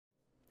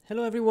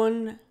Hello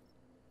everyone,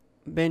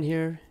 Ben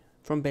here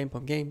from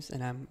BanePop Games,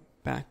 and I'm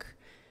back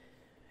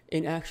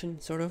in action,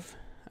 sort of.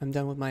 I'm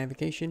done with my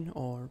vacation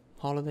or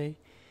holiday.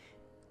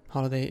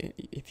 Holiday,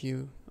 if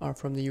you are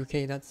from the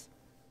UK, that's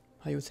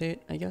how you would say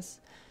it, I guess.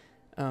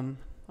 I'm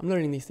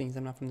learning these things.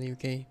 I'm not from the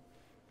UK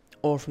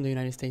or from the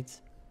United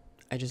States.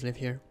 I just live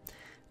here.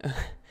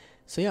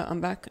 So yeah, I'm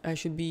back. I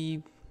should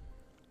be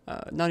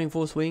not in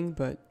full swing,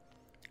 but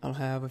I'll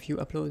have a few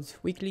uploads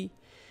weekly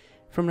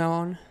from now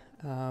on.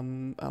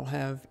 I'll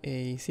have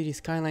a City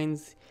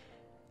Skylines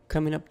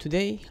coming up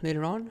today,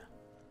 later on,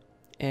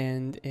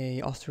 and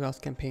a Ostrogoths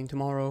campaign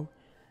tomorrow.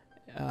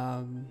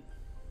 And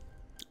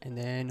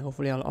then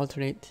hopefully I'll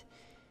alternate,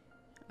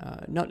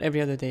 not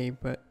every other day,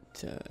 but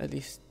at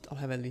least I'll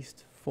have at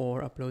least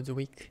 4 uploads a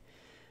week.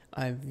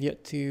 I've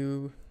yet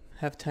to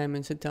have time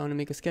and sit down and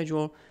make a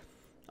schedule.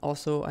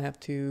 Also, I have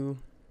to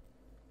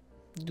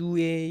do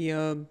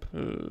a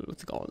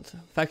what's it called?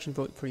 Faction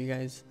vote for you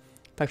guys.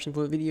 Faction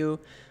vote video,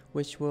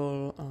 which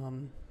will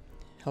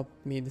help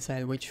me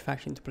decide which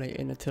faction to play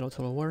in a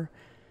Total War,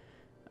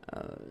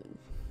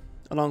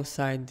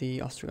 alongside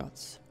the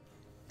Ostrogoths.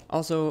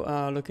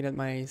 Also, looking at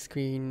my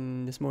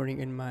screen this morning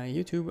in my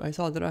YouTube, I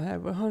saw that I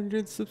have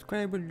 100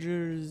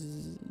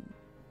 subscribers,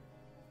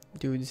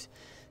 dudes.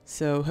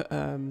 So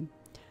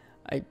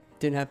I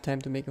didn't have time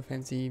to make a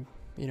fancy,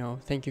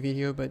 thank you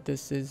video, but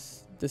this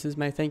is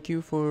my thank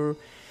you for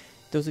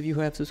those of you who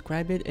have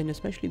subscribed, and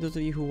especially those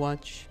of you who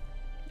watch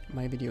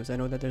my videos. I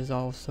know that there's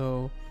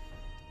also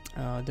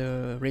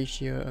the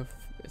ratio of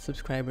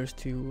subscribers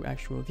to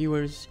actual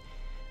viewers.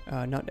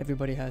 Not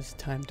everybody has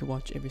time to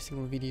watch every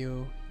single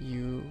video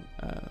you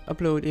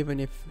upload, even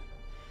if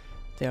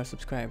they are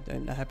subscribed,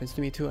 and that happens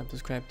to me too. I'm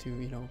subscribed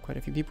to quite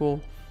a few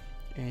people,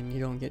 and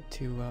you don't get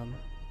to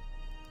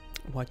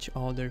watch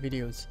all their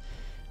videos.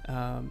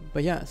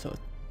 But yeah, so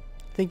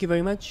thank you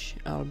very much.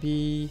 I'll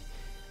be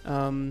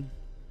probably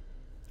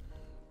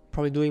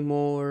doing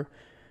more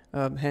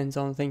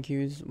hands-on thank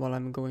yous while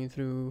I'm going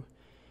through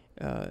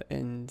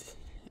and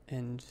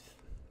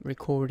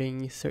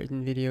recording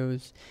certain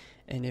videos.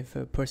 And if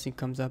a person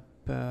comes up,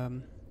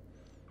 one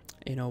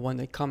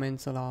that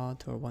comments a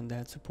lot or one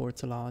that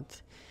supports a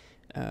lot,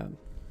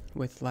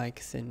 with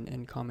likes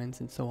and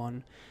comments and so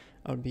on,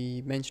 I'll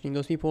be mentioning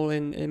those people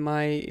in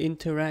my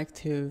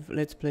interactive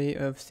let's play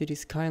of City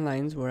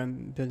Skylines, where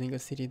I'm building a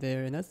city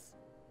there, and that's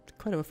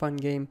quite a fun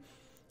game.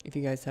 If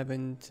you guys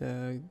haven't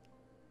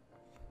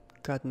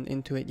gotten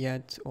into it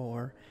yet,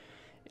 or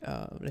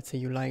let's say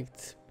you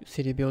liked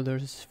city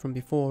builders from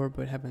before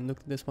but haven't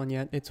looked at this one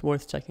yet, it's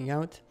worth checking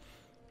out.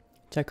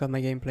 Check out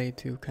my gameplay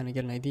to kind of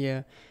get an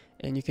idea,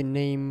 and you can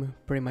name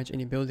pretty much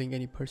any building,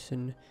 any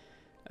person,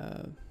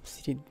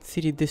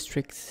 city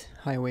districts,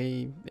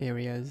 highway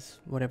areas,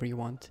 whatever you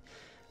want.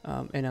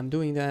 And I'm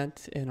doing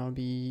that, and I'll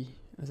be,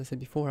 as I said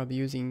before, I'll be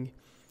using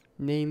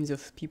names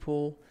of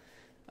people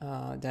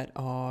that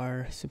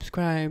are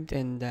subscribed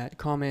and that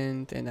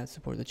comment and that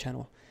support the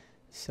channel.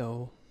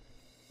 So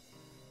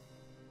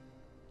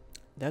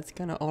that's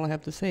kind of all I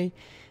have to say.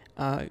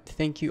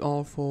 Thank you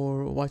all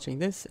for watching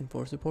this and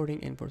for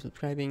supporting and for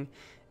subscribing,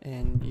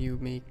 and you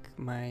make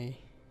my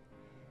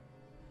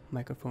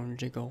microphone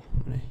jiggle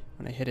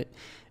when I hit it,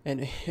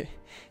 and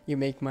you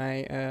make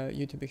my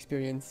YouTube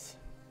experience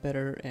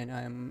better, and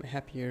I'm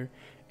happier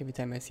every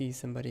time I see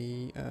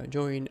somebody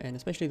join, and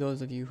especially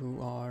those of you who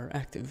are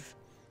active.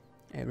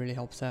 It really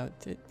helps out.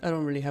 I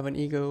don't really have an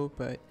ego,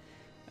 but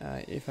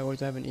if I were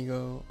to have an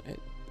ego,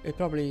 it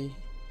probably,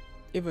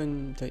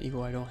 even the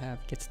ego I don't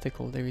have gets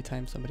tickled every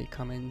time somebody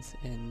comments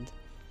and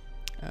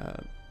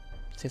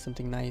says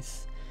something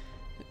nice.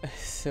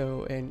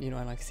 So, and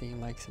I like seeing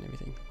likes and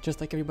everything,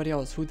 just like everybody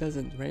else. Who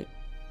doesn't, right?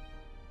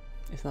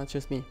 It's not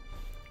just me.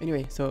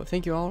 Anyway, so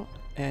thank you all,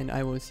 and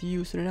I will see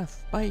you soon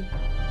enough. Bye.